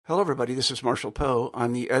Hello, everybody. This is Marshall Poe.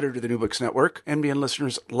 I'm the editor of the New Books Network. NBN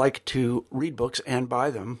listeners like to read books and buy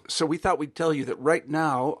them. So we thought we'd tell you that right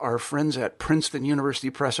now, our friends at Princeton University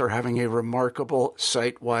Press are having a remarkable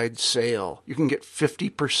site-wide sale. You can get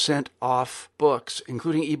 50% off books,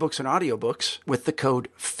 including ebooks and audiobooks, with the code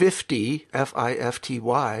 50,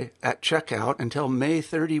 F-I-F-T-Y, at checkout until May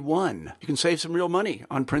 31. You can save some real money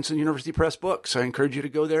on Princeton University Press books. I encourage you to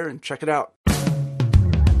go there and check it out.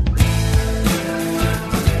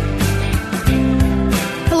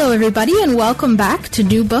 Hello, everybody, and welcome back to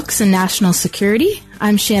New Books and National Security.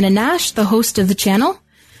 I'm Shannon Nash, the host of the channel.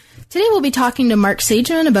 Today we'll be talking to Mark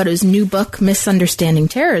Sageman about his new book, Misunderstanding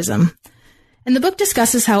Terrorism. And the book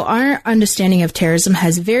discusses how our understanding of terrorism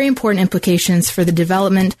has very important implications for the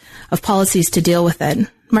development of policies to deal with it.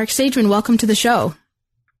 Mark Sageman, welcome to the show.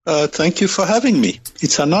 Thank you for having me.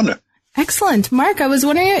 It's an honor. Excellent. Mark, I was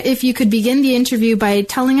wondering if you could begin the interview by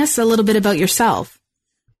telling us a little bit about yourself.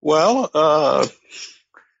 Well,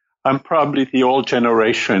 I'm probably the old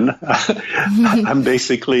generation. I'm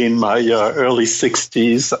basically in my early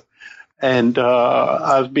 60s, and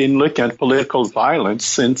I've been looking at political violence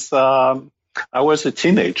since I was a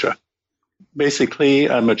teenager. Basically,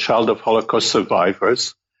 I'm a child of Holocaust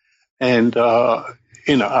survivors, and I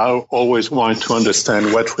always wanted to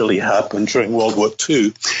understand what really happened during World War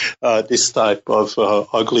II, this type of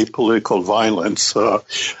ugly political violence.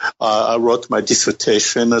 I wrote my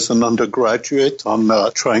dissertation as an undergraduate on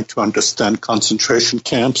trying to understand concentration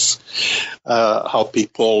camps, how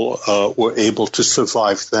people were able to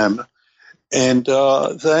survive them. And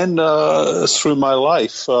then through my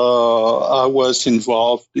life, I was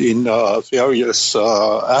involved in various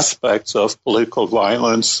aspects of political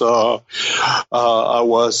violence. I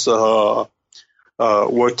was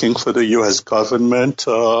working for the U.S. government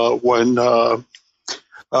when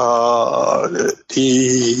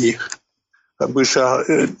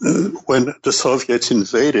when the Soviets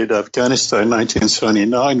invaded Afghanistan in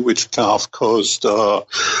 1979, which kind of caused a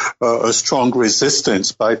strong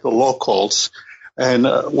resistance by the locals. And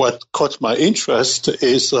what caught my interest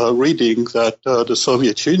is reading that the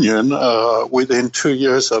Soviet Union, within 2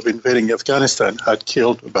 years of invading Afghanistan, had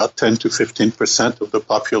killed about 10 to 15% of the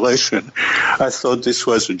population. I thought this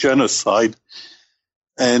was a genocide.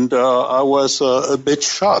 And I was a bit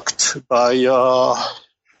shocked by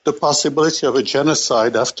the possibility of a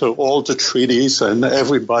genocide after all the treaties and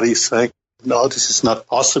everybody saying, no, this is not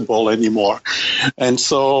possible anymore. And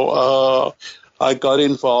so I got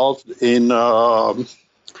involved in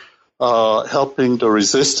helping the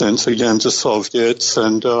resistance against the Soviets.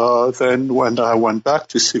 And then when I went back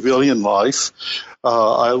to civilian life,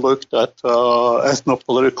 I looked at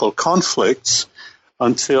ethnopolitical conflicts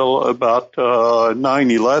until about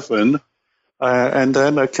 9/11. And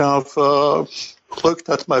then I kind of looked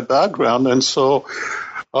at my background and so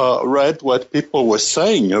read what people were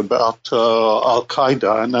saying about Al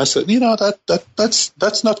Qaeda, and I said,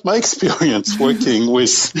 that's not my experience working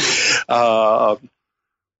with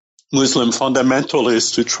Muslim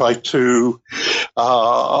fundamentalists to try to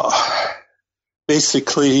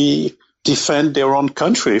basically defend their own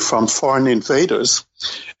country from foreign invaders.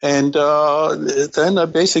 And then I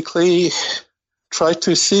basically try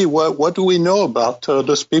to see what do we know about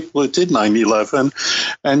those people who did 9/11.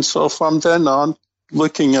 And so from then on,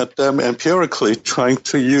 looking at them empirically, trying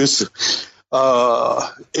to use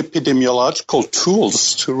epidemiological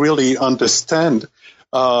tools to really understand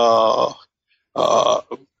the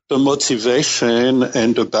motivation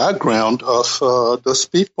and the background of those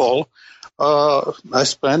people. I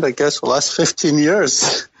spent, I guess, the last 15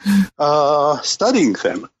 years studying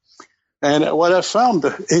them. And what I found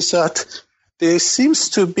is that there seems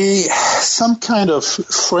to be some kind of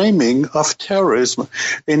framing of terrorism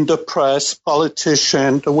in the press,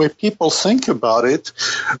 politicians, the way people think about it,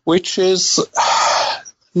 which is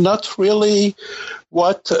not really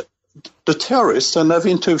what the terrorists, and I've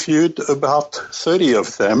interviewed about 30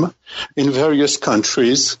 of them in various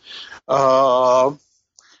countries,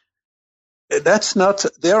 that's not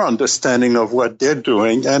their understanding of what they're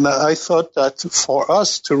doing. And I thought that for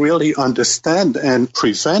us to really understand and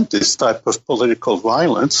prevent this type of political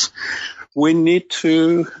violence, we need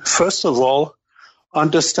to, first of all,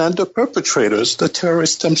 understand the perpetrators, the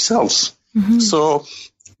terrorists themselves. Mm-hmm. So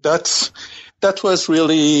that was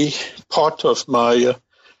really part of my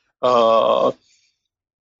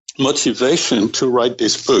motivation to write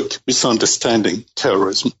this book, Misunderstanding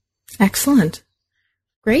Terrorism. Excellent.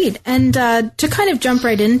 Great. And to kind of jump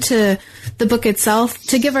right into the book itself,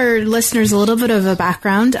 to give our listeners a little bit of a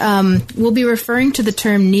background, we'll be referring to the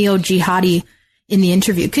term neo-jihadi in the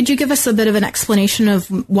interview. Could you give us a bit of an explanation of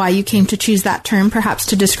why you came to choose that term, perhaps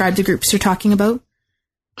to describe the groups you're talking about?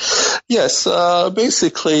 Yes,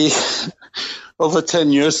 basically, over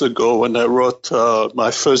 10 years ago, when I wrote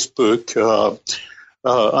my first book,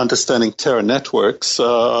 Understanding Terror Networks,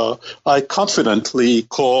 I confidently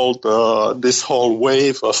called this whole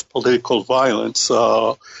wave of political violence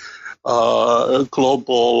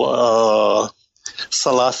global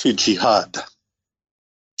Salafi jihad.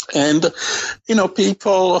 And,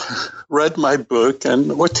 people read my book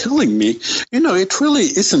and were telling me, it really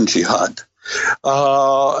isn't jihad.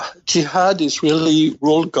 Jihad is really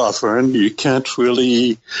rule-governed. You can't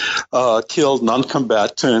really kill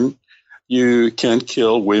non-combatant. You can't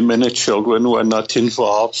kill women and children who are not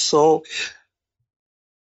involved. So,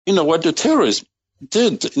 what the terrorists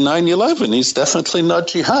did in 9/11 is definitely not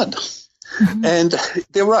jihad. Mm-hmm. And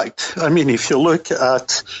they're right. I mean, if you look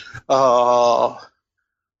at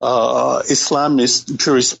Islamist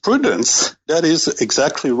jurisprudence, that is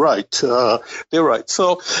exactly right. They're right.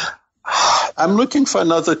 So I'm looking for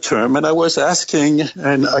another term, and I was asking,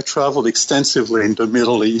 and I traveled extensively in the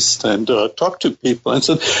Middle East and talked to people and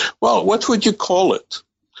said, well, what would you call it?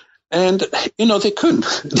 And, they couldn't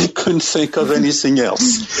think of anything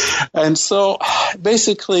else. And so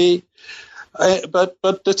basically, but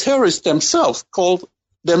the terrorists themselves called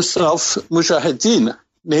themselves mujahideen,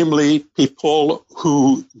 namely people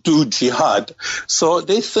who do jihad. So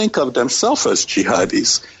they think of themselves as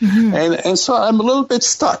jihadis. Mm-hmm. And so I'm a little bit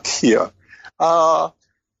stuck here.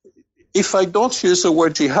 If I don't use the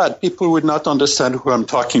word jihad, people would not understand who I'm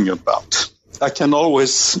talking about. I can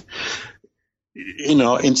always,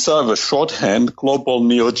 instead of a shorthand, global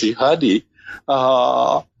neo-jihadi,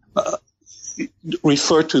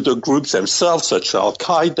 refer to the groups themselves, such as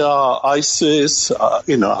Al-Qaeda, ISIS,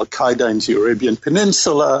 Al-Qaeda in the Arabian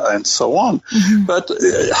Peninsula, and so on. Mm-hmm. But,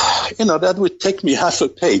 that would take me half a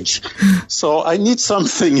page. So I need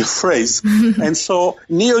something, a phrase. Mm-hmm. And so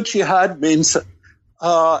neo-jihad means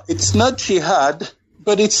it's not jihad,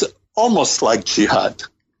 but it's almost like jihad.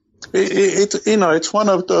 It's one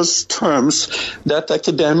of those terms that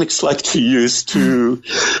academics like to use to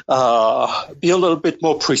be a little bit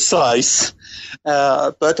more precise,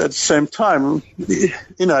 but at the same time,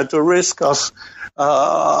 at the risk of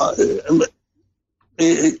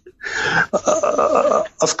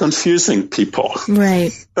confusing people.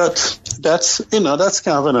 Right. But that's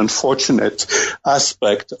kind of an unfortunate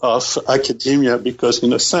aspect of academia because,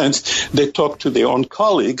 in a sense, they talk to their own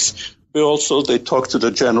colleagues, but also they talk to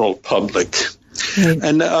the general public. Mm.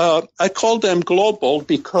 And I call them global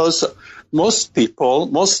because most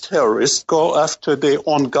terrorists go after their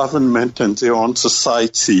own government and their own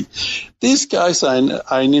society. These guys are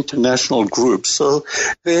an international group, so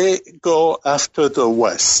they go after the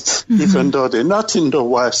West, mm-hmm. even though they're not in the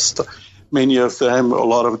West. Many of them, a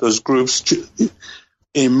lot of those groups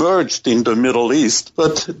emerged in the Middle East,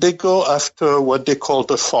 but they go after what they call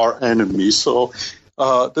the far enemy. So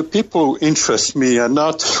the people who interest me are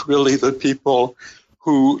not really the people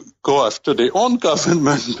who go after their own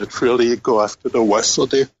government, but really go after the West, so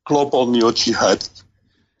they're global neo-jihad.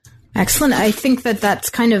 Excellent. I think that's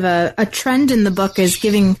kind of a trend in the book is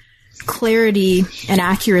giving clarity and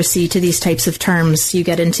accuracy to these types of terms. You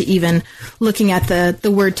get into even looking at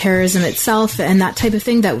the word terrorism itself and that type of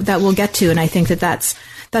thing that we'll get to, and I think that's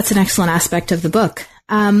an excellent aspect of the book.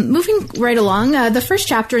 Moving right along, the first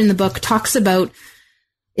chapter in the book talks about,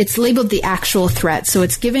 it's labeled the actual threat, so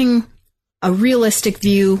it's giving a realistic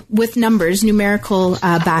view with numbers, numerical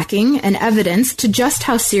backing, and evidence to just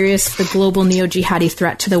how serious the global neo-jihadi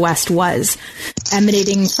threat to the West was,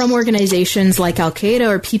 emanating from organizations like Al-Qaeda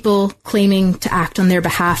or people claiming to act on their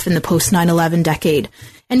behalf in the post-9/11 decade.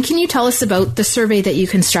 And can you tell us about the survey that you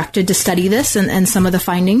constructed to study this and some of the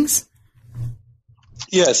findings?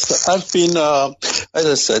 Yes, I've been, as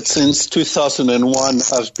I said, since 2001,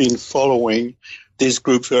 I've been following this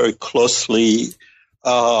group very closely,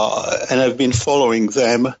 and I've been following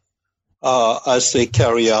them as they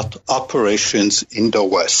carry out operations in the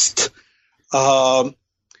West.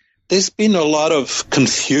 There's been a lot of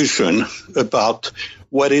confusion about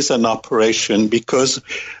what is an operation because,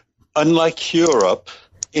 unlike Europe,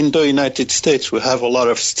 in the United States we have a lot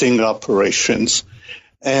of sting operations.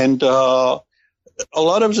 And a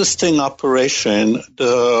lot of the sting operation,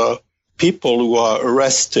 the people who are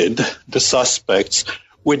arrested, the suspects,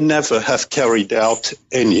 would never have carried out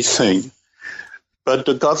anything. But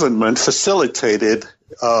the government facilitated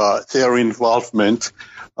their involvement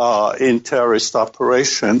in terrorist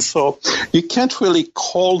operations. So you can't really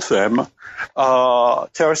call them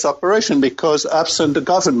terrorist operation because absent the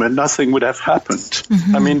government, nothing would have happened.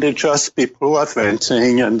 Mm-hmm. I mean, they're just people who are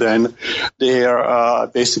venting and then they are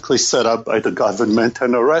basically set up by the government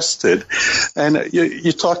and arrested. And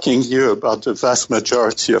you're talking here about the vast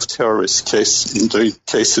majority of terrorist cases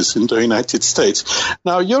in the United States.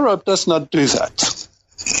 Now, Europe does not do that.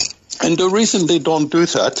 And the reason they don't do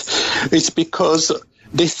that is because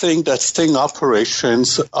they think that sting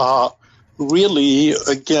operations are really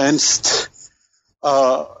against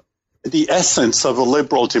the essence of a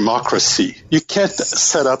liberal democracy. You can't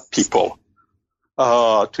set up people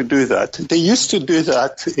to do that. They used to do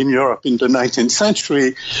that in Europe in the 19th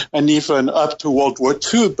century and even up to World War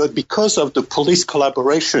II, but because of the police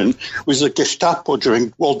collaboration with the Gestapo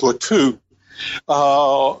during World War II,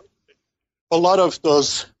 a lot of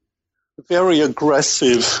those very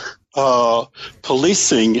aggressive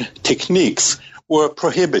policing techniques were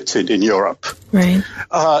prohibited in Europe. Right.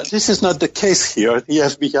 This is not the case here. The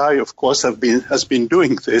FBI, of course, has been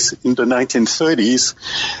doing this in the 1930s,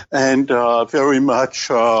 and very much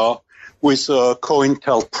with the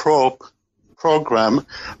COINTELPRO program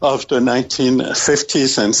of the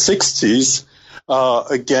 1950s and 60s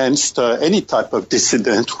against any type of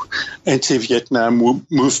dissident, anti-Vietnam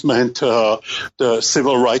movement, the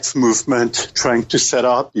civil rights movement, trying to set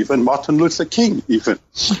up even Martin Luther King, even.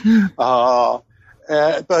 Mm-hmm.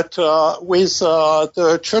 But with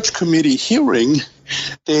the Church Committee hearing,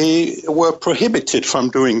 they were prohibited from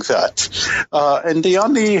doing that. And they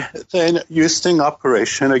only then used sting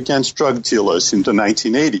operation against drug dealers in the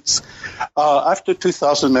 1980s. After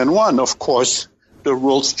 2001, of course, the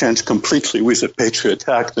rules changed completely with the Patriot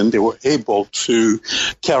Act, and they were able to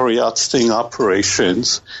carry out sting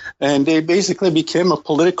operations. And they basically became a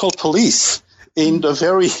political police in the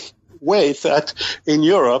very way that in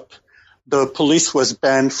Europe, the police was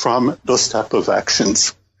banned from those type of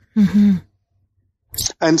actions. Mm-hmm.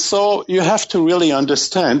 And so you have to really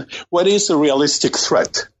understand what is a realistic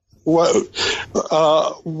threat. What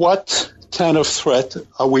kind of threat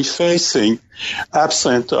are we facing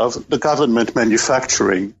absent of the government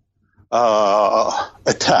manufacturing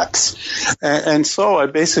attacks? And so I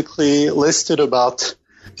basically listed about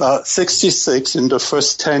 66 in the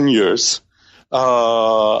first 10 years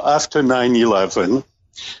after 9/11.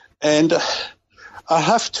 And I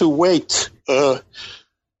have to wait a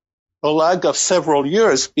lag of several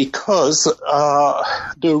years because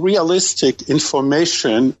the realistic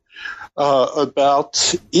information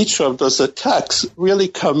about each of those attacks really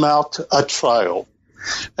come out at trial.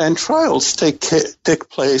 And trials take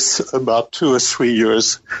place about 2 or 3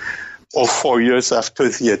 years or 4 years after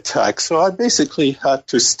the attack. So I basically had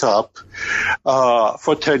to stop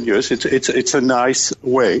for 10 years. It's a nice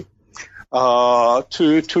way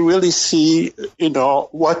to really see,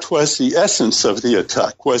 what was the essence of the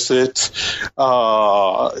attack. Was it,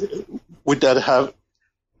 would that have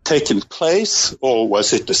taken place, or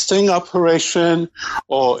was it a sting operation,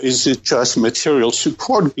 or is it just material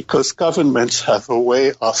support? Because governments have a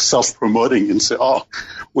way of self-promoting and say,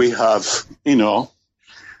 we have,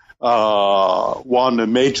 won a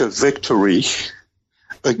major victory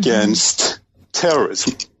against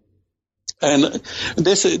terrorism. And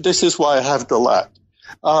this is why I have the lag.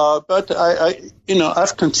 But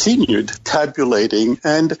I've continued tabulating,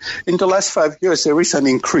 and in the last 5 years, there is an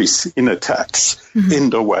increase in attacks in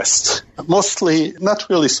the West. Mostly, not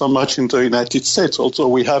really so much in the United States, although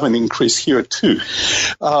we have an increase here too.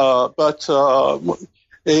 But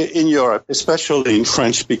in Europe, especially in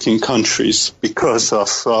French-speaking countries, because of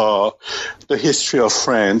the history of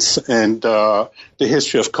France and the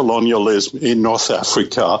history of colonialism in North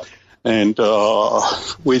Africa. And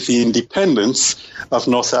with the independence of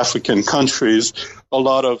North African countries, a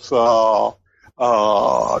lot of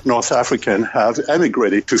North Africans have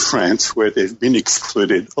emigrated to France, where they've been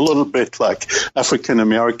excluded, a little bit like African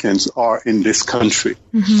Americans are in this country.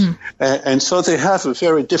 Mm-hmm. And so they have a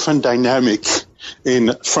very different dynamic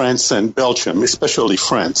in France and Belgium, especially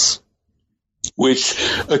France, which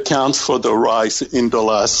accounts for the rise in the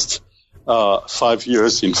last 5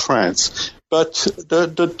 years in France. But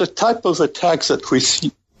the type of attacks that we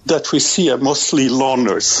see are mostly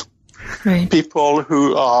loners, right. People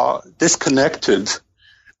who are disconnected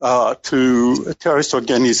to a terrorist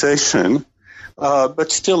organization,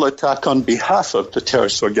 but still attack on behalf of the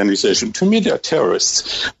terrorist organization. To me, they're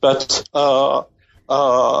terrorists. But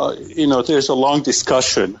there's a long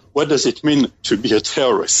discussion. What does it mean to be a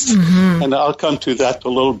terrorist? Mm-hmm. And I'll come to that a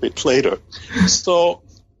little bit later. So.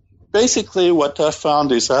 Basically, what I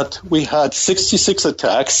found is that we had 66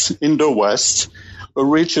 attacks in the West a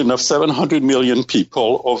region of 700 million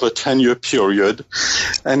people over a 10-year period,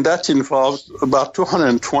 and that involves about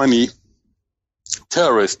 220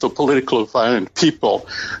 terrorist or politically violent people.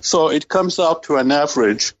 So it comes out to an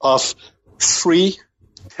average of 3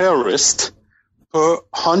 terrorists per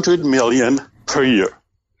 100 million per year,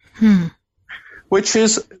 which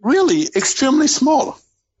is really extremely small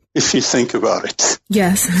if you think about it.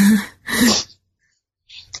 Yes.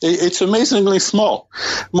 It's amazingly small.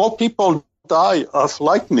 More people die of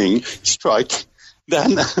lightning strike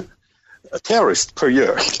than a terrorist per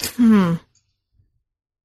year.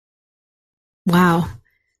 Wow.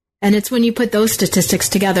 And it's when you put those statistics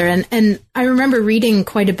together. And I remember reading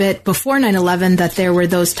quite a bit before 9/11 that there were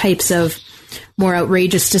those types of more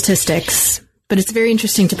outrageous statistics. But it's very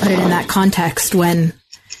interesting to put it in that context when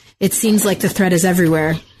it seems like the threat is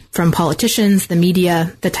everywhere, from politicians, the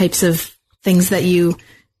media, the types of things that you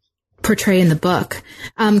portray in the book.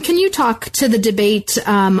 Can you talk to the debate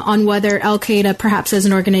on whether Al-Qaeda, perhaps as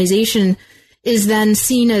an organization, is then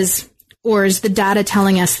seen as, or is the data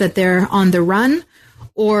telling us that they're on the run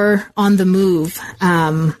or on the move?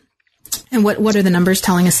 And what are the numbers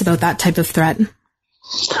telling us about that type of threat?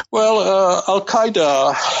 Well,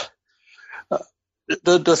 Al-Qaeda,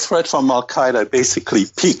 the threat from Al-Qaeda basically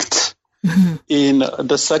peaked in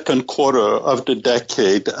the second quarter of the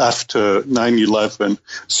decade after 9/11.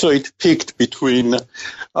 So it peaked between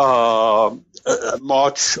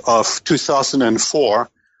March of 2004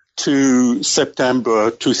 to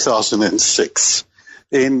September 2006.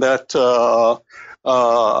 In that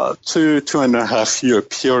 2.5 year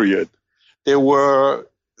period, there were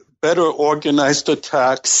better organized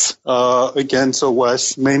attacks against the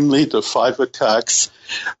West, mainly the 5 attacks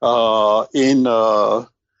in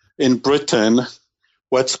Britain,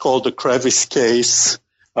 what's called the Kravis case,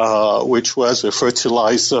 which was a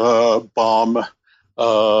fertilizer bomb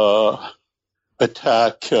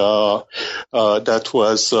attack that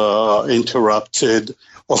was interrupted.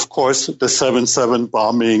 Of course, the 7/7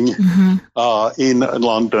 bombing in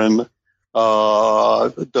London,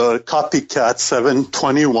 the copycat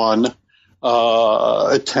 7/21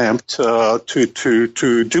 attempt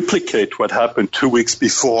to duplicate what happened 2 weeks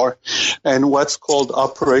before, and what's called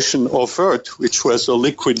Operation Overt, which was a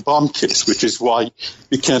liquid bomb case, which is why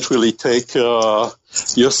you can't really take your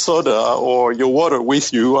soda or your water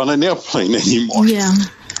with you on an airplane anymore. Yeah.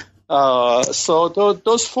 So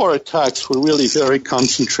those 4 attacks were really very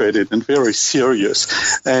concentrated and very serious.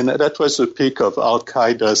 And that was the peak of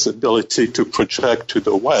Al-Qaeda's ability to project to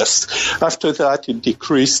the West. After that, it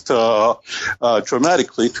decreased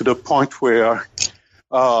dramatically to the point where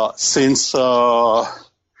since the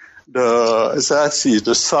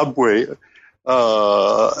subway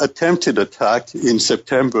attempted attack in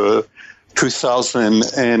September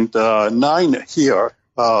 2009 here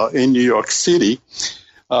in New York City,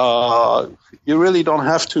 you really don't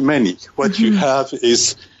have too many. What you have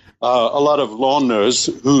is a lot of loners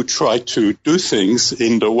who try to do things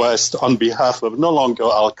in the West on behalf of no longer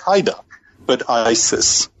Al-Qaeda, but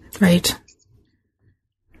ISIS. Right.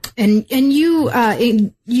 And you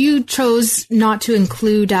chose not to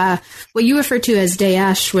include what you refer to as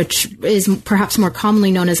Daesh, which is perhaps more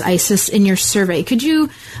commonly known as ISIS, in your survey. Could you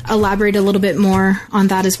elaborate a little bit more on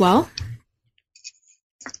that as well?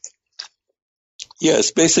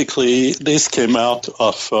 Yes, basically, this came out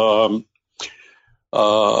of,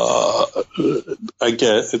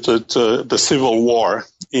 the civil war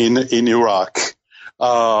in Iraq,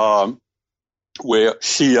 where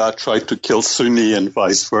Shia tried to kill Sunni and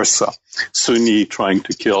vice versa. Sunni trying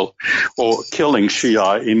to kill or killing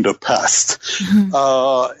Shia in the past.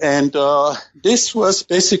 And this was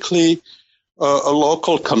basically a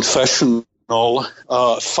local confessional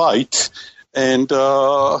fight, and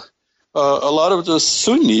a lot of the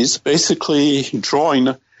Sunnis basically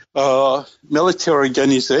joined military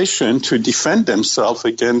organization to defend themselves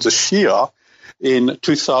against the Shia in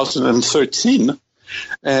 2013.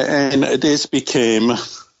 And this became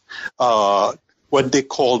what they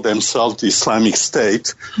call themselves the Islamic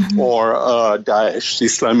State or Daesh, the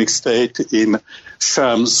Islamic State in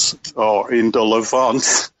Shams or in the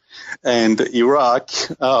Levant and Iraq.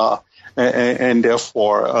 And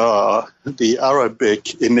therefore, the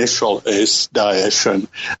Arabic initial is Daesh, and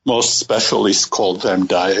most specialists call them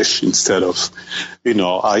Daesh instead of,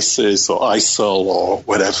 ISIS or ISIL or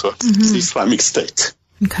whatever, the Islamic State.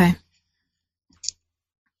 Okay.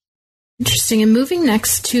 Interesting. And moving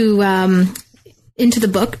next to into the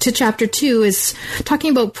book to chapter 2 is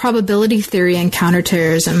talking about probability theory and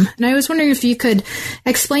counterterrorism. And I was wondering if you could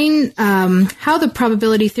explain how the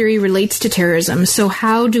probability theory relates to terrorism. So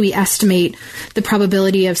how do we estimate the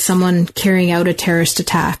probability of someone carrying out a terrorist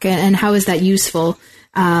attack, and how is that useful?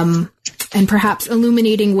 And perhaps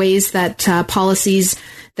illuminating ways that policies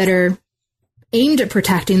that are aimed at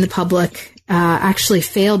protecting the public actually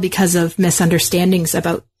fail because of misunderstandings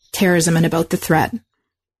about terrorism and about the threat.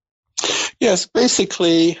 Yes,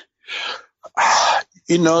 basically,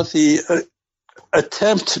 the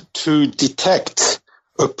attempt to detect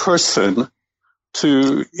a person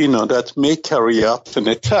that may carry out an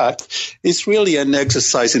attack is really an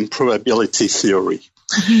exercise in probability theory.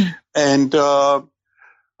 Mm-hmm. And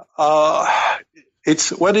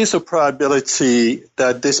it's what is a probability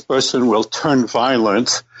that this person will turn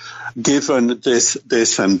violent given this,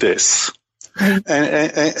 and this.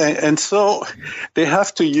 And so they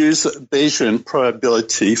have to use Bayesian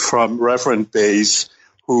probability from Reverend Bayes,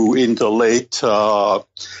 who in the late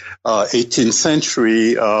 18th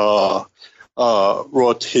century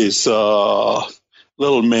wrote his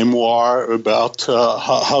little memoir about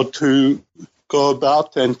how to go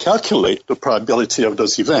about and calculate the probability of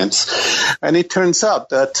those events. And it turns out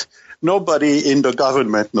that nobody in the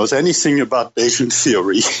government knows anything about Bayesian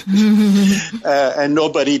theory, and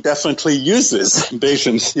nobody definitely uses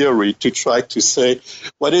Bayesian theory to try to say,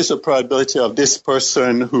 what is the probability of this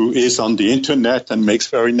person who is on the internet and makes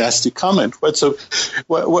very nasty comment? What's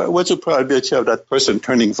the probability of that person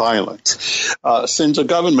turning violent? Since the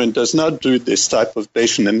government does not do this type of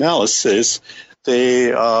Bayesian analysis, they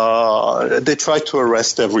try to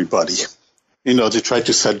arrest everybody. They try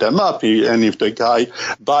to set them up, and if the guy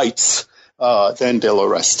bites, then they'll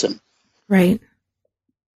arrest him. Right.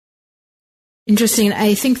 Interesting.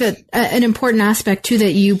 I think that an important aspect, too,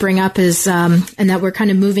 that you bring up is, and that we're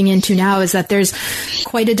kind of moving into now, is that there's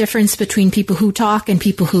quite a difference between people who talk and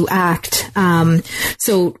people who act.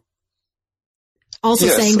 So also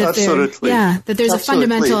yes, saying that that there's a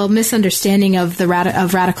fundamental misunderstanding of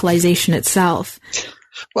of radicalization itself.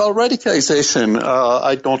 Well, radicalization,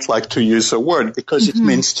 I don't like to use the word because it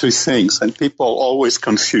means two things, and people always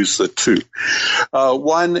confuse the two.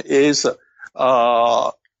 One is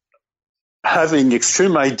having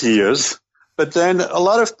extreme ideas, but then a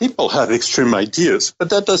lot of people have extreme ideas,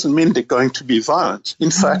 but that doesn't mean they're going to be violent.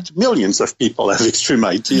 In fact, millions of people have extreme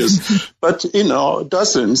ideas, but,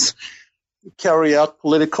 dozens carry out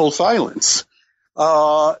political violence.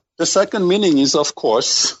 The second meaning is, of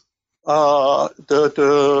course,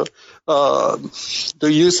 the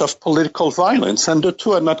use of political violence, and the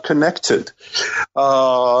two are not connected.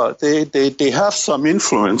 They have some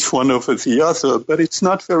influence one over the other, but it's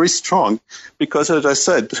not very strong because, as I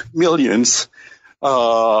said, millions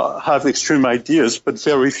have extreme ideas, but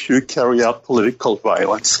very few carry out political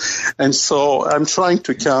violence. And so I'm trying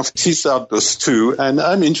to kind of tease out those two, and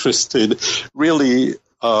I'm interested really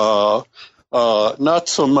not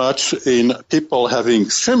so much in people having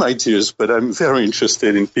extreme ideas, but I'm very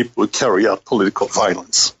interested in people who carry out political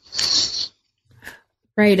violence.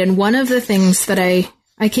 Right. And one of the things that I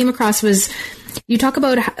came across was you talk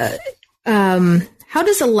about how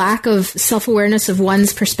does a lack of self-awareness of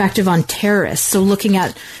one's perspective on terrorists, so looking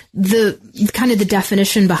at the kind of the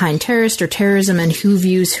definition behind terrorist or terrorism and who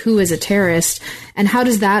views who as a terrorist, and how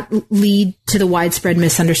does that lead to the widespread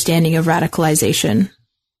misunderstanding of radicalization?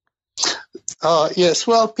 Yes,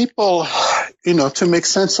 well, people, to make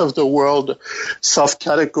sense of the world,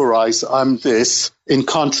 self-categorize I'm this in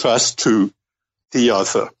contrast to the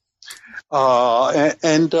other.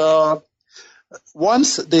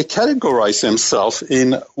 Once they categorize themselves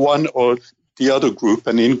in one or the other group,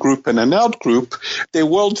 an in-group and an out-group, their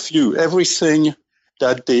worldview, everything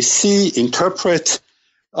that they see, interpret,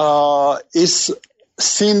 is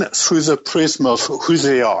seen through the prism of who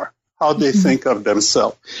they are, how they think of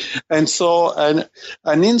themselves. And so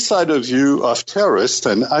an insider view of terrorists,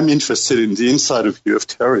 and I'm interested in the insider view of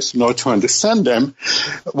terrorists in order to understand them,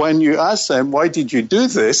 when you ask them, why did you do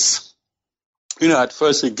this? At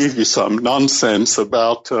first they give you some nonsense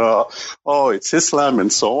about, it's Islam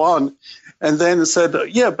and so on. And then said,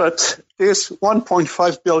 but there's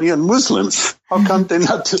 1.5 billion Muslims. How come they're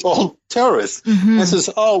not all terrorists? And says,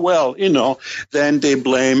 then they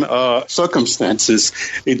blame circumstances.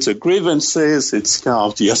 It's the grievances, it's kind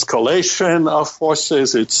of the escalation of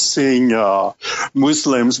forces, it's seeing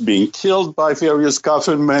Muslims being killed by various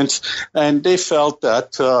governments, and they felt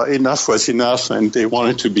that enough was enough, and they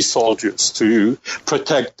wanted to be soldiers to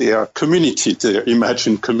protect their community, their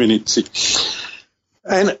imagined community.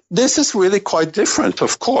 And this is really quite different,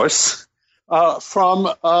 of course.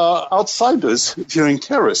 from outsiders viewing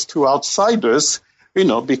terrorists. To outsiders,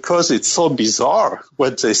 because it's so bizarre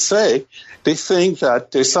what they say, they think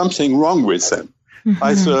that there's something wrong with them. Mm-hmm.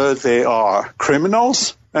 Either they are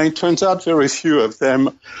criminals, and it turns out very few of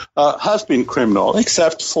them have been criminal,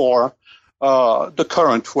 except for the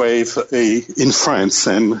current wave in France,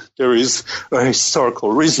 and there is a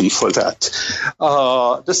historical reason for that.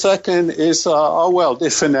 The second is, they're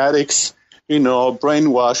fanatics,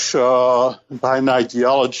 brainwashed by an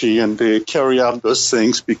ideology, and they carry out those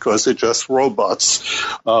things because they're just robots,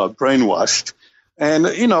 brainwashed. And,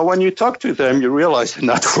 when you talk to them, you realize they're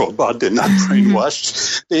not robots, they're not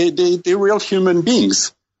brainwashed, they're real human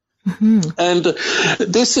beings. Mm-hmm. And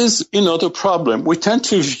this is, the problem. We tend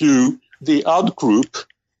to view the out-group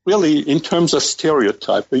really in terms of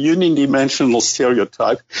stereotype, a unidimensional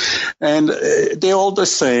stereotype. And they're all the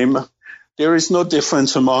same. There is no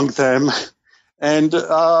difference among them. And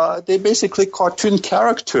they're basically cartoon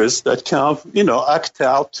characters that kind of, act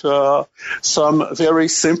out some very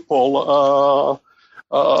simple,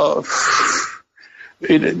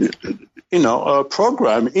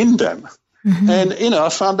 program in them. Mm-hmm. And, I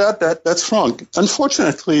found out that that's wrong.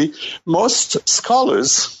 Unfortunately, most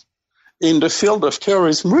scholars in the field of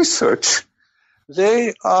terrorism research,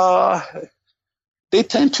 they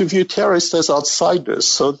tend to view terrorists as outsiders.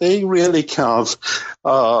 So they really kind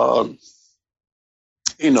of,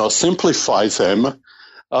 simplify them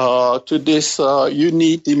to this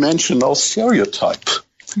unidimensional stereotype.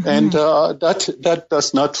 Mm-hmm. And that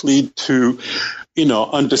does not lead to,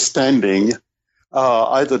 understanding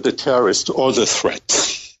either the terrorist or the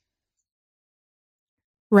threat.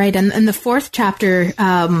 Right. And the fourth chapter,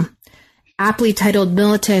 aptly titled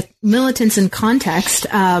Militants in Context,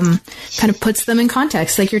 kind of puts them in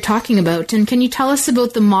context like you're talking about. And can you tell us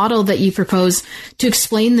about the model that you propose to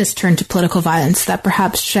explain this turn to political violence that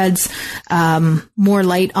perhaps sheds more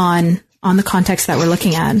light on the context that we're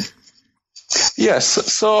looking at? Yes.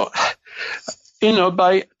 So,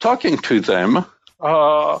 by talking to them,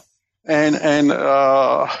 and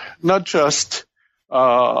not just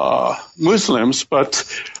Muslims, but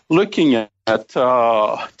looking at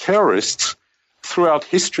terrorists throughout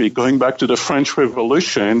history, going back to the French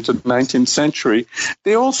Revolution to the 19th century,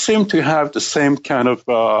 they all seem to have the same kind of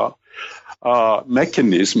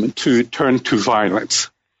mechanism to turn to violence.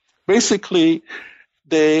 Basically,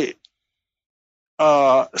 they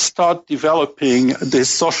start developing this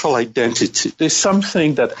social identity. There's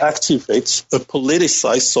something that activates a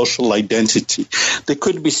politicized social identity. They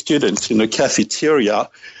could be students in a cafeteria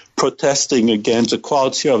protesting against the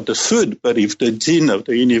quality of the food, but if the dean of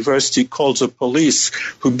the university calls the police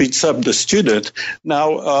who beats up the student,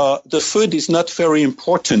 now the food is not very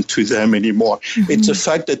important to them anymore. Mm-hmm. It's the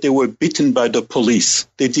fact that they were beaten by the police.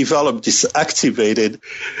 They developed this activated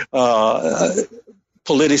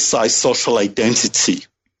politicized social identity.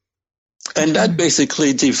 And that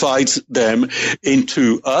basically divides them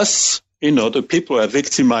into us, the people who are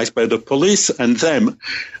victimized by the police, and them,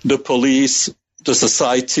 the police, the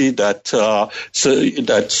society that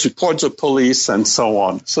supports the police, and so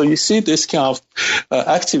on. So you see this kind of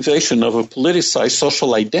activation of a politicized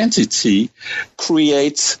social identity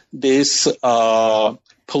creates this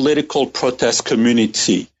political protest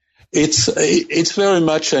community. It's very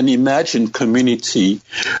much an imagined community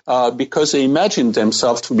because they imagine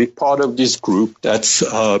themselves to be part of this group that's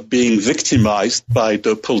being victimized by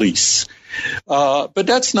the police. But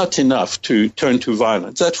that's not enough to turn to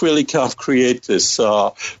violence. That really kind of create this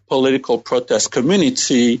political protest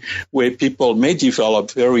community where people may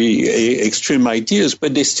develop very extreme ideas,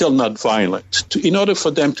 but they're still not violent. In order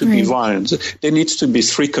for them to be violent, there needs to be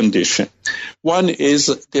three conditions. One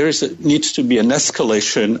is needs to be an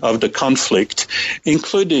escalation of the conflict,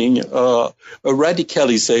 including a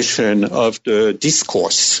radicalization of the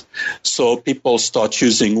discourse. So people start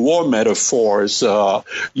using war metaphors,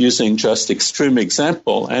 using just extreme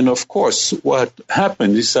example. And of course, what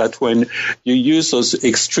happened is that when you use those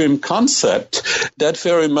extreme concepts, that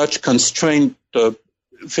very much constrain the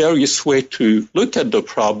various way to look at the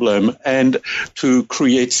problem and to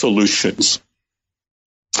create solutions.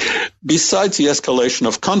 Besides the escalation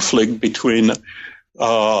of conflict between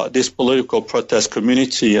this political protest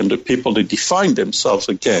community and the people they define themselves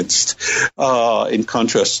against, in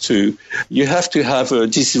contrast to, you have to have a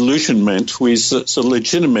disillusionment with the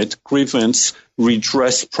legitimate grievance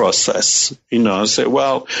redress process. Say,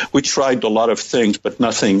 well, we tried a lot of things, but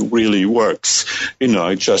nothing really works.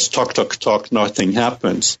 Just talk, nothing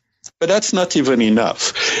happens. But that's not even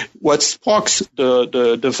enough. What sparks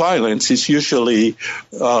the violence is usually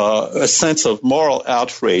a sense of moral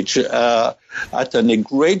outrage at an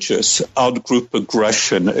egregious out-group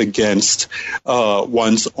aggression against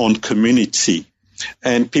one's own community.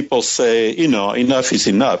 And people say, enough is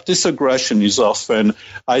enough. This aggression is often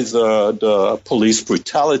either the police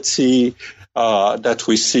brutality that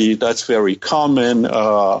we see, that's very common,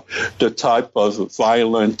 the type of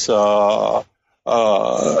violent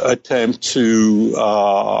attempt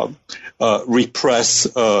to repress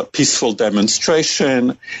peaceful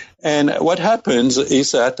demonstration. And what happens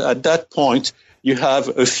is that at that point, you have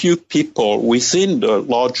a few people within the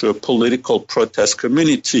larger political protest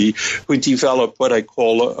community who develop what I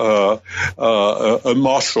call a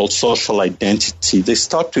martial social identity. They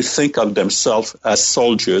start to think of themselves as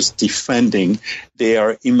soldiers defending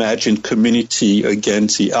their imagined community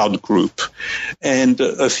against the out-group. And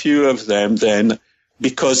a few of them then,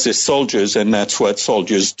 because they're soldiers, and that's what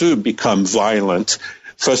soldiers do, become violent,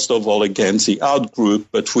 first of all against the out-group,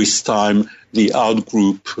 but with time, the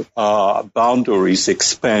out-group boundaries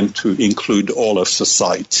expand to include all of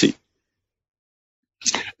society.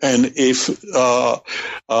 And if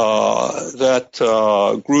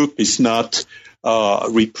that group is not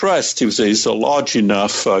repressed, if there is a large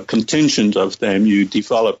enough contingent of them, you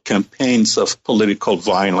develop campaigns of political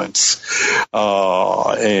violence.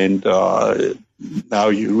 And now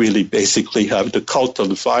you really basically have the cult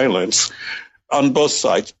of violence on both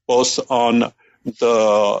sides, both on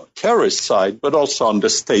the terrorist side, but also on the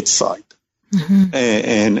state side. Mm-hmm.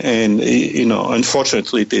 And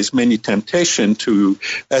unfortunately, there's many temptation to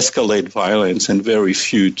escalate violence and very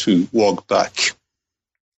few to walk back.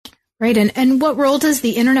 Right. And what role does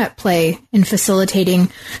the internet play in facilitating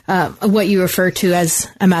what you refer to as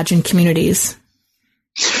imagined communities?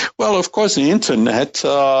 Well, of course, the internet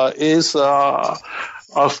is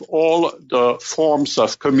of all the forms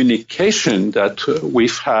of communication that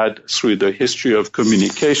we've had through the history of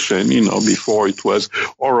communication, before it was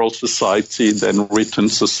oral society, then written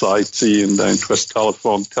society, and then it was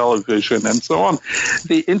telephone, television, and so on.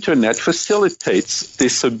 The internet facilitates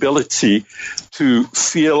this ability to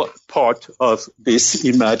feel part of this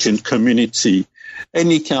imagined community.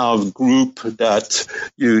 Any kind of group that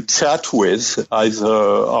you chat with, either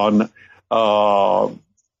on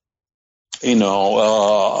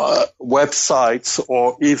websites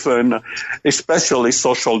or even especially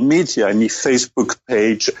social media, any Facebook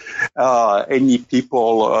page, any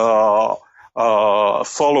people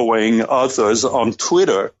following others on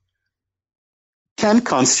Twitter can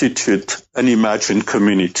constitute an imagined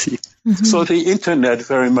community. Mm-hmm. So the internet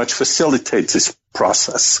very much facilitates this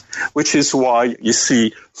process, which is why you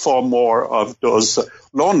see far more of those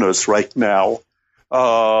loners right now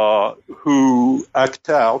who act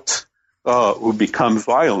out, who become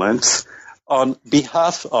violent on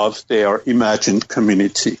behalf of their imagined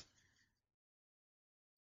community.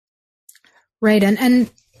 Right. And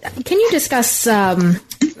can you discuss a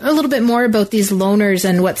little bit more about these loners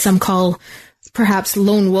and what some call perhaps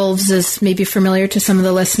lone wolves is maybe familiar to some of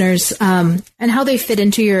the listeners, and how they fit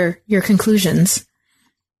into your conclusions?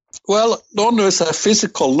 Well, loners are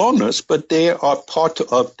physical loners, but they are part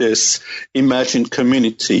of this imagined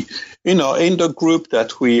community. In the group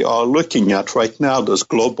that we are looking at right now, those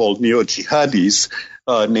global neo-jihadis,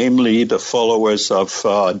 namely the followers of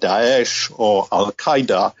Daesh or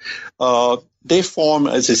Al-Qaeda, they form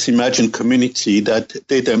as this imagined community that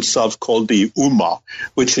they themselves call the Ummah,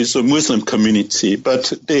 which is a Muslim community,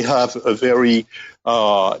 but they have a very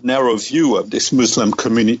narrow view of this Muslim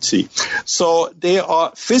community. So they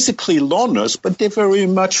are physically loners, but they're very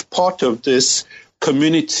much part of this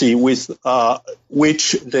community with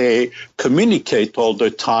which they communicate all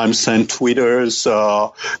the time, send Twitters,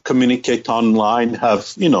 communicate online,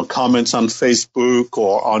 have comments on Facebook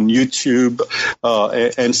or on YouTube,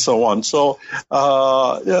 and so on. So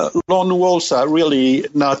lone wolves are really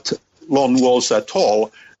not lone wolves at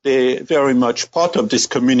all. They're very much part of this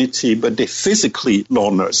community, but they're physically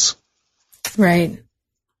loners. Right,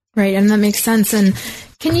 and that makes sense. And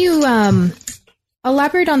can you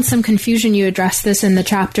elaborate on some confusion? You addressed this in the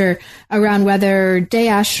chapter around whether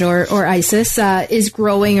Daesh or ISIS is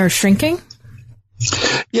growing or shrinking.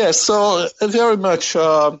 Yes, so very much,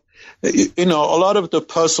 a lot of the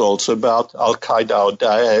puzzles about Al-Qaeda or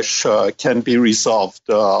Daesh can be resolved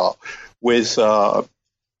with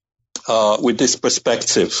this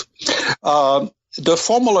perspective. The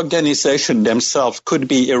formal organization themselves could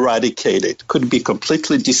be eradicated, could be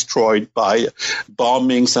completely destroyed by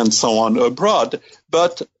bombings and so on abroad,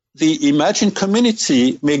 but the imagined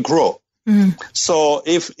community may grow. Mm. So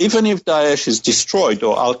even if Daesh is destroyed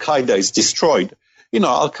or Al-Qaeda is destroyed,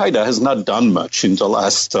 Al-Qaeda has not done much in the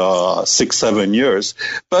last 6-7 years,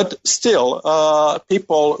 but still,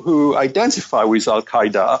 people who identify with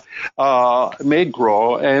Al-Qaeda may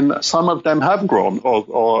grow, and some of them have grown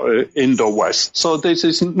or in the West. So there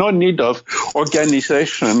is no need of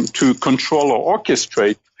organization to control or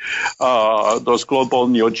orchestrate those global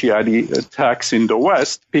neo-jihadi attacks in the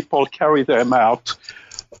West. People carry them out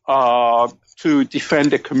to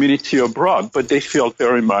defend the community abroad, but they feel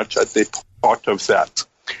very much at the part of that.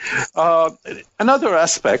 Another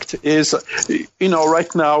aspect is,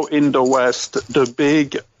 right now in the West, the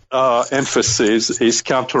big emphasis is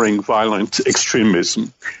countering violent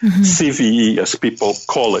extremism, CVE as people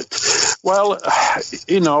call it. Well,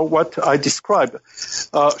 what I describe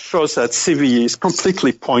shows that CVE is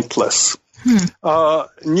completely pointless.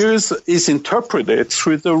 News is interpreted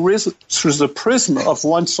through the prism of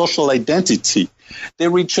one social identity. They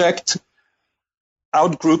reject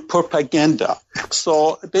out-group propaganda.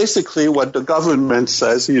 So basically what the government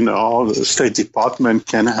says, the State Department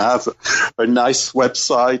can have a nice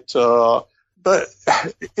website, but,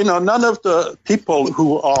 none of the people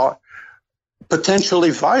who are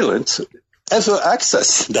potentially violent ever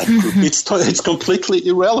access that group. It's completely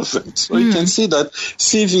irrelevant. So you can see that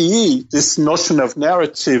CVE, this notion of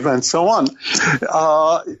narrative and so on,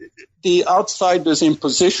 the outsider's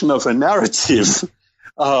imposition of a narrative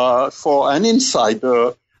for an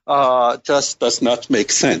insider just does not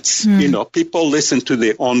make sense. People listen to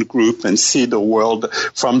their own group and see the world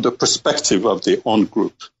from the perspective of their own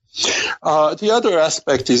group. The other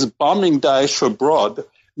aspect is bombing Daesh abroad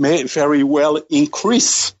may very well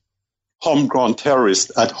increase homegrown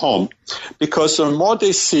terrorists at home, because the more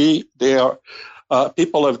they see their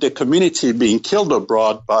people of their community being killed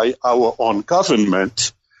abroad by our own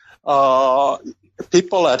government,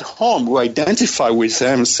 people at home who identify with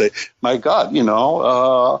them say, my God,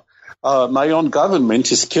 my own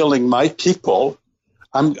government is killing my people.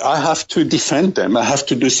 I have to defend them. I have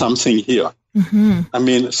to do something here. I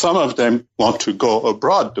mean, some of them want to go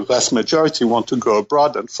abroad. The vast majority want to go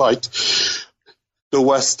abroad and fight the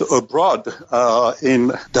West abroad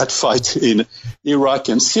in that fight in Iraq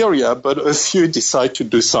and Syria, but a few decide to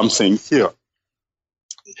do something here.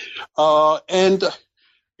 And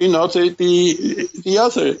the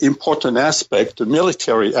other important aspect, the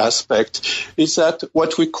military aspect, is that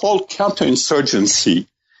what we call counterinsurgency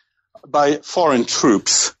by foreign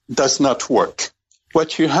troops does not work.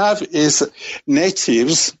 What you have is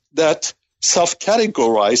natives that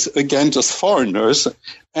self-categorize against as foreigners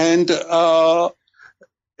and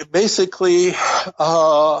basically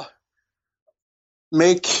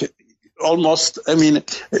make almost,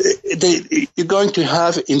 you're going to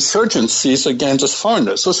have insurgencies against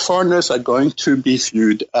foreigners. Those foreigners are going to be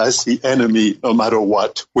viewed as the enemy no matter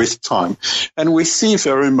what with time. And we see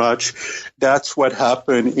very much that's what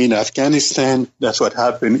happened in Afghanistan, that's what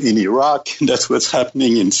happened in Iraq, that's what's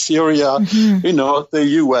happening in Syria. The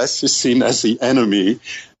U.S. is seen as the enemy,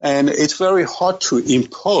 and it's very hard to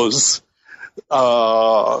impose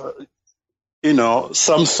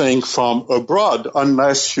something from abroad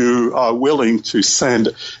unless you are willing to send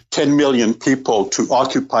 10 million people to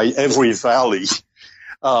occupy every valley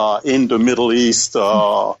in the Middle East.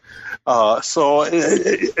 So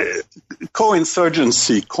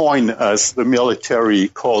co-insurgency, COIN as the military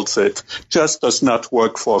calls it, just does not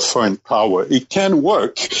work for a foreign power. It can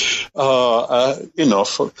work, for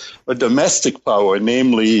a domestic power,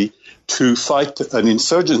 namely to fight an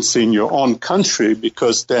insurgency in your own country,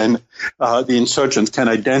 because then the insurgents can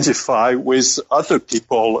identify with other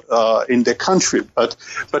people in the country, but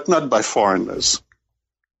not by foreigners.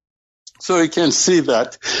 So you can see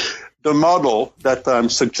that the model that I'm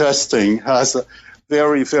suggesting has a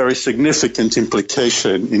very, very significant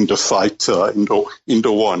implication in the fight in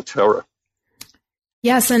the war on terror.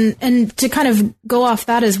 Yes, and to kind of go off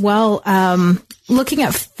that as well, looking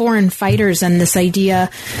at foreign fighters and this idea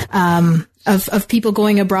of people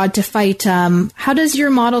going abroad to fight, how does your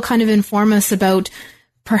model kind of inform us about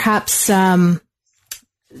perhaps the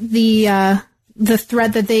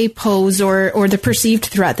threat that they pose or the perceived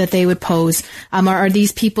threat that they would pose? Are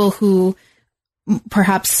these people who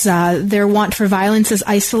perhaps their want for violence is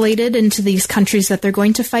isolated into these countries that they're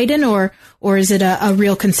going to fight in, or is it a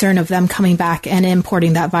real concern of them coming back and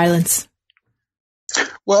importing that violence?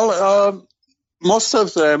 Well, most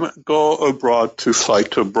of them go abroad to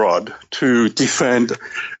fight abroad, to defend,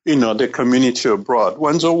 their community abroad.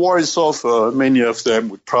 When the war is over, many of them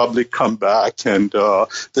would probably come back and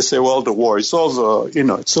they say, well, the war is over.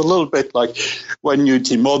 It's a little bit like when you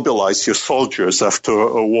demobilize your soldiers after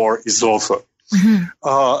a war is over.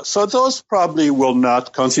 Mm-hmm. So those probably will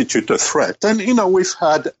not constitute a threat. And, we've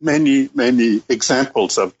had many, many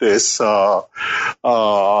examples of this throughout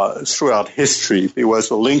history. There was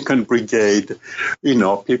the Lincoln Brigade,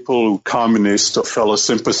 people, communists or fellow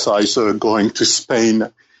sympathizers going to Spain.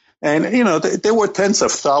 And, there were tens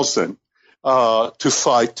of thousands to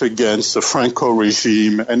fight against the Franco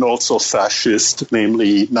regime and also fascists,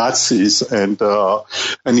 namely Nazis and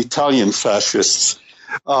Italian fascists.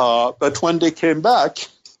 But when they came back,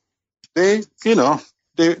 there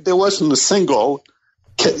wasn't a single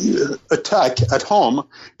attack at home,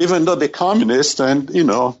 even though the communists and,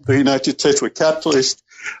 the United States were capitalist.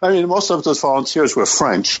 I mean, most of those volunteers were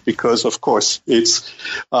French because, of course, it's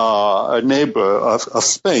a neighbor of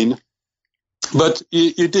Spain. But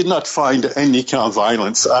you did not find any kind of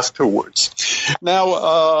violence afterwards.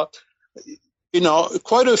 Now,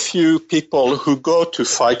 quite a few people who go to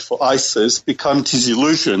fight for ISIS become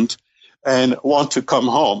disillusioned and want to come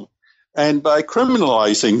home. And by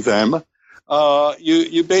criminalizing them,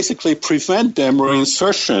 you basically prevent them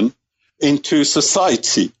reinsertion into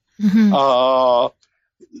society. Mm-hmm.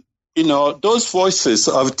 Those voices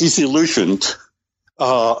of disillusioned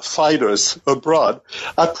fighters abroad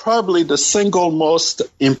are probably the single most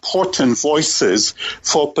important voices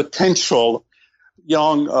for potential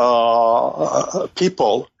young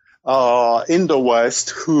people in the West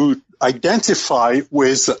who identify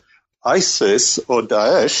with ISIS or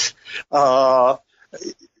Daesh.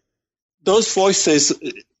 Those voices,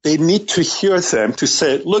 they need to hear them to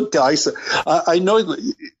say, look, guys, I know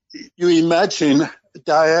you imagine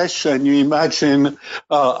Daesh and you imagine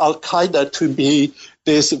Al-Qaeda to be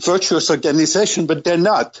this virtuous organization, but they're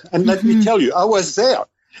not. And let me tell you, I was there.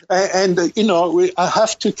 And I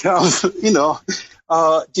have to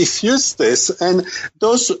diffuse this. And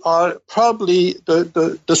those are probably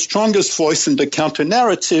the strongest voice in the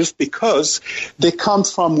counter-narrative because they come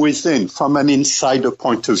from within, from an insider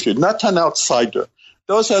point of view, not an outsider.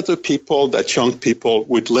 Those are the people that young people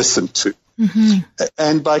would listen to. Mm-hmm.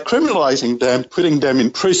 And by criminalizing them, putting them in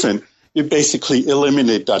prison, you basically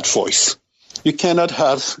eliminate that voice. You cannot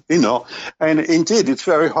have, and indeed, it's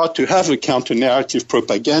very hard to have a counter-narrative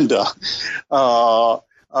propaganda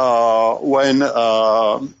when,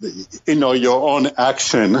 your own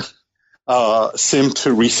action seem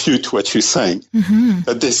to refute what you're saying. Mm-hmm.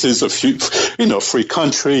 That this is a free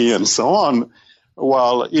country and so on,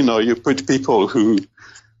 while, you put people who,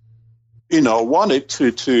 wanted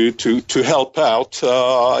to help out,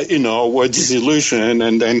 were disillusioned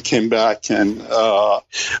and then came back and, were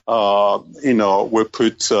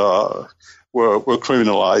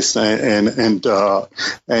criminalized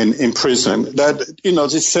and imprisoned. That,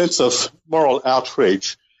 this sense of moral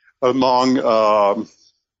outrage among,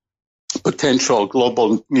 potential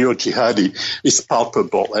global neo-jihadi is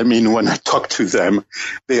palpable. I mean, when I talk to them,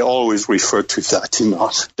 they always refer to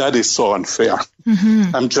that, that is so unfair.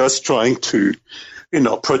 Mm-hmm. I'm just trying to,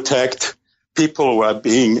 protect people who are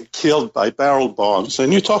being killed by barrel bombs.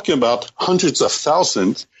 And you're talking about hundreds of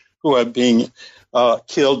thousands who are being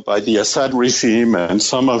killed by the Assad regime and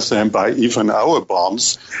some of them by even our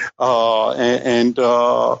bombs.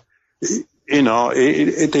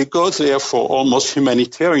 They go there for almost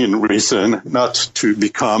humanitarian reason, not to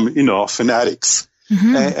become, fanatics.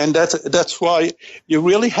 Mm-hmm. And that's why you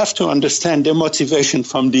really have to understand their motivation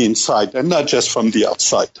from the inside and not just from the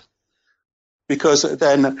outside. Because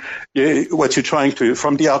then what you're trying to,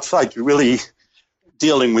 from the outside, you're really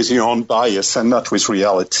dealing with your own bias and not with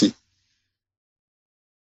reality.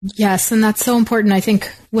 Yes, and that's so important. I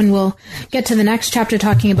think when we'll get to the next chapter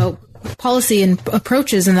talking about policy and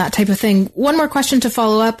approaches and that type of thing. One more question to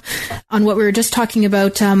follow up on what we were just talking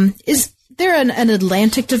about. Is there an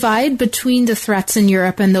Atlantic divide between the threats in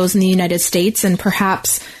Europe and those in the United States, and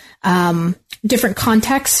perhaps different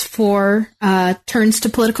contexts for turns to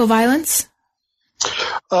political violence?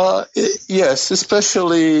 Yes,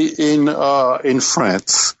 especially in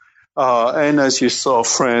France. And as you saw,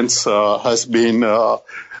 France has been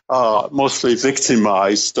mostly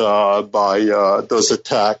victimized by those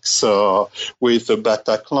attacks with the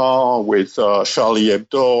Bataclan, with Charlie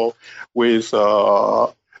Hebdo, with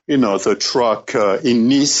the truck in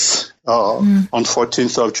Nice on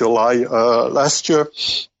 14th of July last year.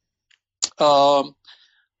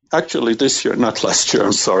 Actually, this year, not last year,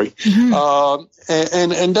 I'm sorry.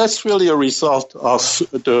 Mm-hmm. And that's really a result of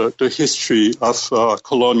the history of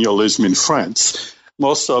colonialism in France.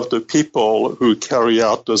 Most of the people who carry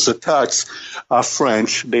out those attacks are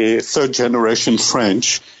French, they're third-generation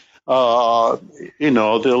French. They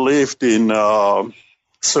lived in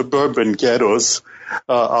suburban ghettos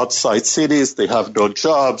outside cities. They have no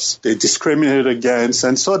jobs. They're discriminated against.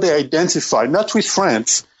 And so they identify, not with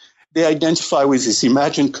France, they identify with this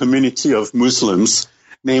imagined community of Muslims,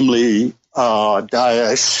 namely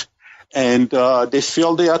Daesh, and they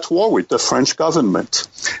feel they're at war with the French government.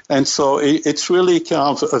 And so it's really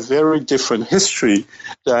kind of a very different history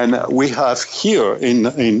than we have here in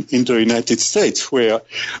the United States, where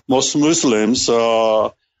most Muslims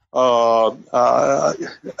are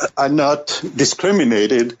not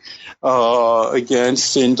discriminated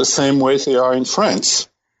against in the same way they are in France.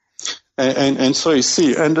 And so you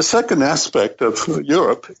see, and the second aspect of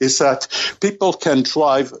Europe is that people can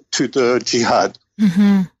drive to the jihad.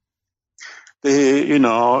 Mm-hmm. They,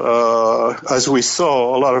 as we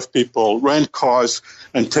saw, a lot of people rent cars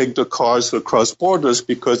and take the cars across borders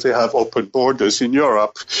because they have open borders in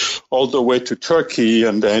Europe, all the way to Turkey,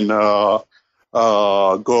 and then go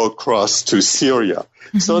across to Syria.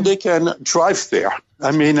 Mm-hmm. So they can drive there.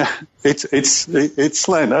 I mean, it's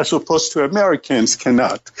land, as opposed to Americans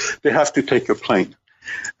cannot. They have to take a plane.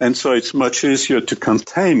 And so it's much easier to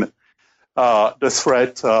contain the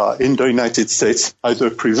threat in the United States, either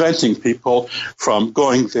preventing people from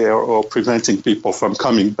going there or preventing people from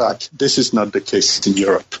coming back. This is not the case in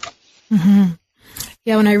Europe. Mm-hmm.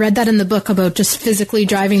 Yeah, when I read that in the book about just physically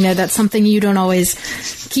driving there, that's something you don't always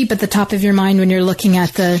keep at the top of your mind when you're looking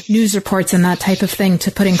at the news reports and that type of thing to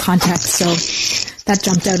put in context. So that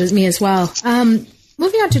jumped out at me as well.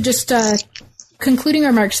 Moving on to just concluding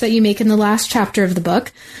remarks that you make in the last chapter of the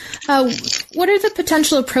book. What are the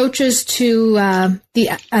potential approaches to the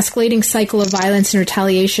escalating cycle of violence and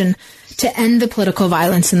retaliation to end the political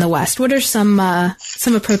violence in the West? What are some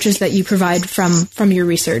approaches that you provide from your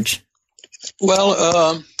research?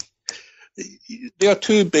 Well, there are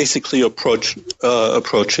two basically approaches.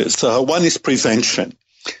 One is prevention.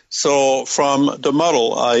 So from the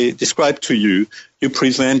model I described to you, you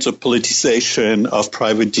prevent the politicization of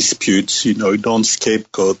private disputes. You don't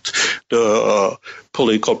scapegoat the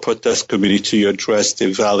political protest community, address their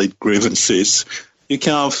valid grievances. You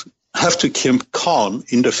kind of have to keep calm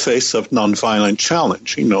in the face of nonviolent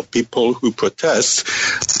challenge. People who protest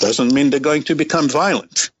doesn't mean they're going to become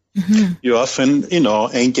violent. Mm-hmm. You often,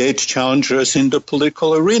 engage challengers in the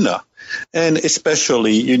political arena. And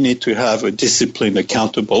especially, you need to have a disciplined,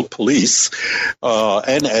 accountable police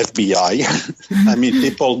and FBI. Mm-hmm. I mean,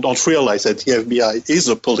 people don't realize that the FBI is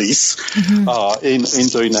a police mm-hmm. In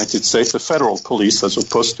the United States, a federal police as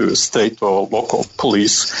opposed to a state or local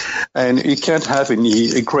police. And you can't have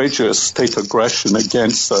any egregious state aggression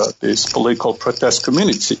against this political protest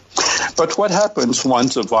community. But what happens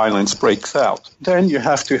once the violence breaks out? Then you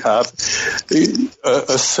have to have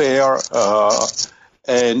a fair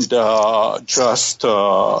and just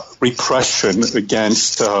repression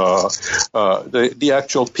against the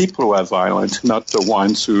actual people who are violent, not the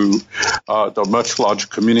ones who the much larger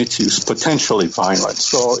community who's potentially violent.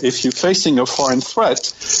 So if you're facing a foreign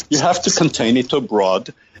threat, you have to contain it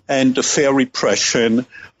abroad and the fair repression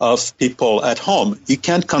of people at home. You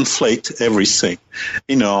can't conflate everything,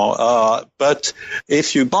 but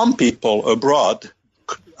if you bomb people abroad,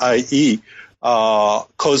 i.e.,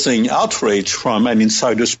 causing outrage from an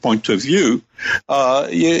insider's point of view,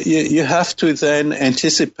 you have to then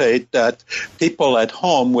anticipate that people at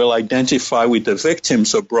home will identify with the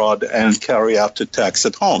victims abroad and carry out attacks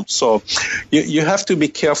at home. So you have to be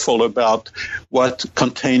careful about what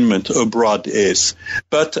containment abroad is.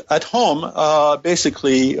 But at home,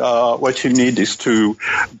 basically, what you need is to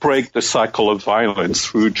break the cycle of violence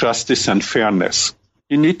through justice and fairness.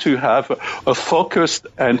 You need to have a focused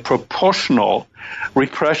and proportional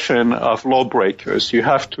repression of lawbreakers. You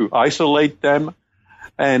have to isolate them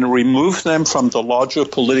and remove them from the larger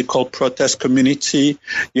political protest community.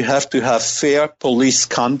 You have to have fair police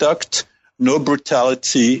conduct, no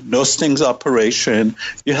brutality, no stings operation.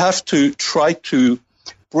 You have to try to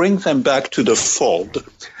bring them back to the fold.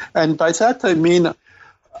 And by that I mean,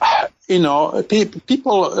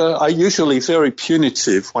 people are usually very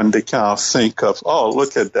punitive when they kind of think of, oh,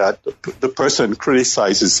 look at that, the person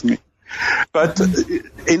criticizes me. But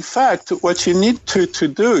in fact, what you need to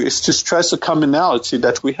do is to stress the commonality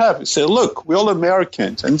that we have. You say, look, we're all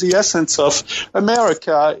Americans, and the essence of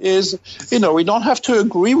America is, we don't have to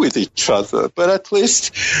agree with each other, but at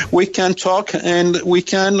least we can talk and we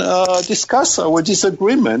can discuss our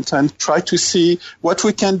disagreement and try to see what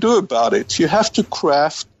we can do about it. You have to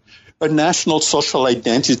craft a national social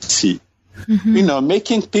identity. Mm-hmm.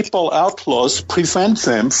 Making people outlaws prevent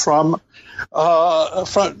them from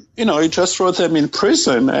you just throw them in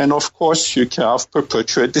prison, and of course you can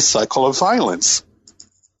perpetuate this cycle of violence.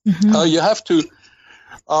 Mm-hmm. You have to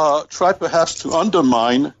try perhaps to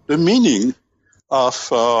undermine the meaning of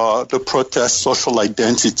the protest social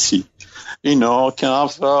identity. Kind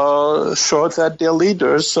of show that their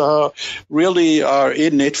leaders really are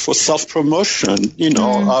in it for self-promotion,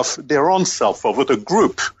 of their own self over the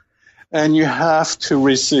group. And you have to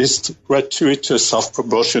resist gratuitous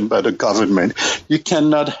self-promotion by the government. You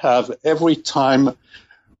cannot have every time,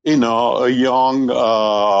 a young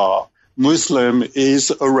Muslim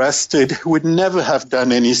is arrested who would never have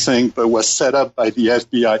done anything but was set up by the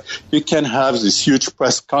FBI. You can have this huge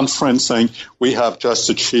press conference saying, we have just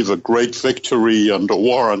achieved a great victory on the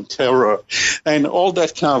war on terror, and all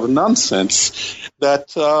that kind of nonsense that,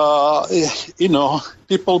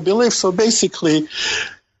 people believe. So basically,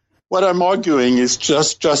 what I'm arguing is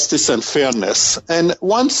just justice and fairness. And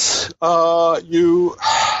once you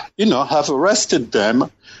have arrested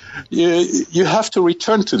them, you have to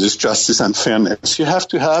return to this justice and fairness. You have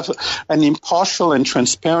to have an impartial and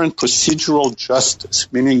transparent procedural justice,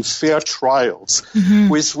 meaning fair trials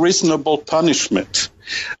with reasonable punishment.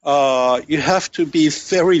 You have to be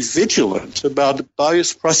very vigilant about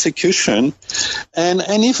biased prosecution and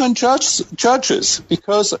even judges,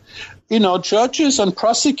 because judges and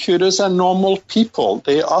prosecutors are normal people.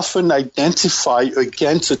 They often identify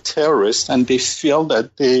against a terrorist and they feel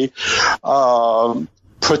that they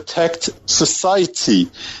protect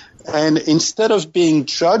society. And instead of being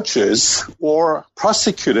judges or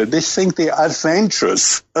prosecutors, they think they are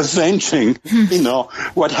avengers, avenging,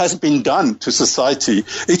 what has been done to society.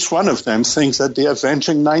 Each one of them thinks that they're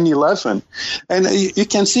avenging 9/11. And you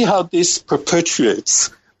can see how this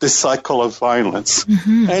perpetuates the cycle of violence.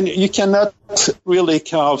 And you cannot really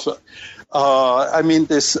kind of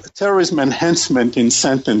this terrorism enhancement in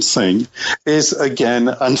sentencing is, again,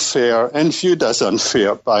 unfair and viewed as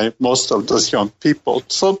unfair by most of those young people.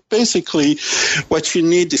 So basically, what you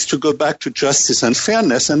need is to go back to justice and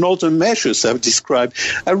fairness, and all the measures I've described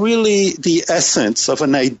are really the essence of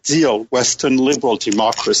an ideal Western liberal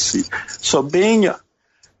democracy. So being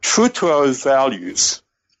true to our values,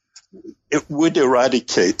 it would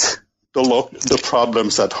eradicate the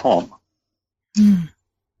problems at home.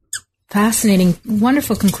 Fascinating.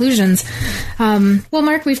 Wonderful conclusions. Well,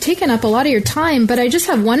 Mark, we've taken up a lot of your time, but I just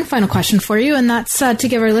have one final question for you, and that's to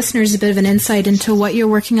give our listeners a bit of an insight into what you're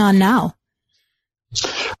working on now.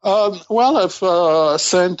 I've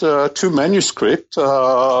sent 2 manuscripts,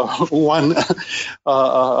 one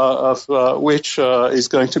of which is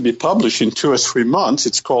going to be published in 2 or 3 months.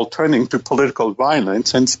 It's called Turning to Political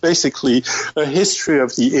Violence, and it's basically a history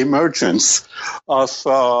of the emergence of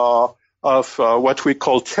what we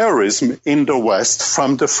call terrorism in the West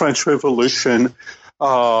from the French Revolution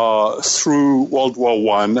through World War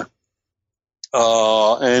I.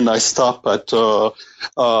 And I stop at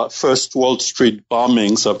First Wall Street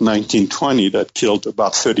bombings of 1920 that killed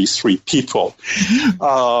about 33 people.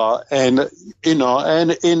 And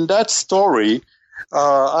in that story,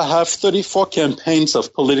 I have 34 campaigns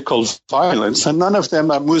of political violence, and none of them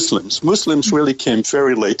are Muslims. Muslims really came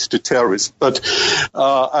very late to terrorism. But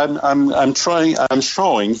I'm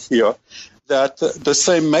showing here that the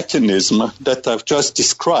same mechanism that I've just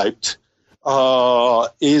described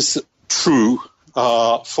is true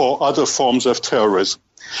for other forms of terrorism.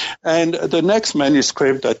 And the next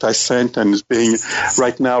manuscript that I sent and is being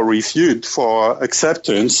right now reviewed for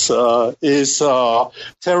acceptance is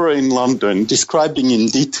Terror in London, describing in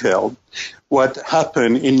detail what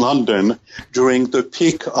happened in London during the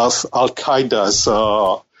peak of Al-Qaeda's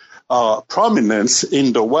prominence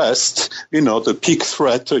in the West, the peak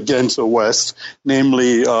threat against the West,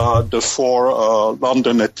 namely the 4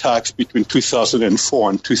 London attacks between 2004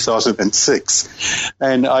 and 2006.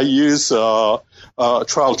 And I use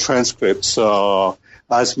trial transcripts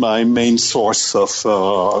as my main source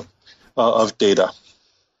of data.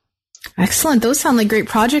 Excellent. Those sound like great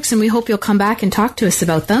projects, and we hope you'll come back and talk to us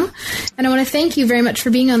about them. And I want to thank you very much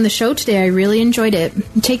for being on the show today. I really enjoyed it.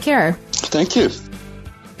 Take care. Thank you.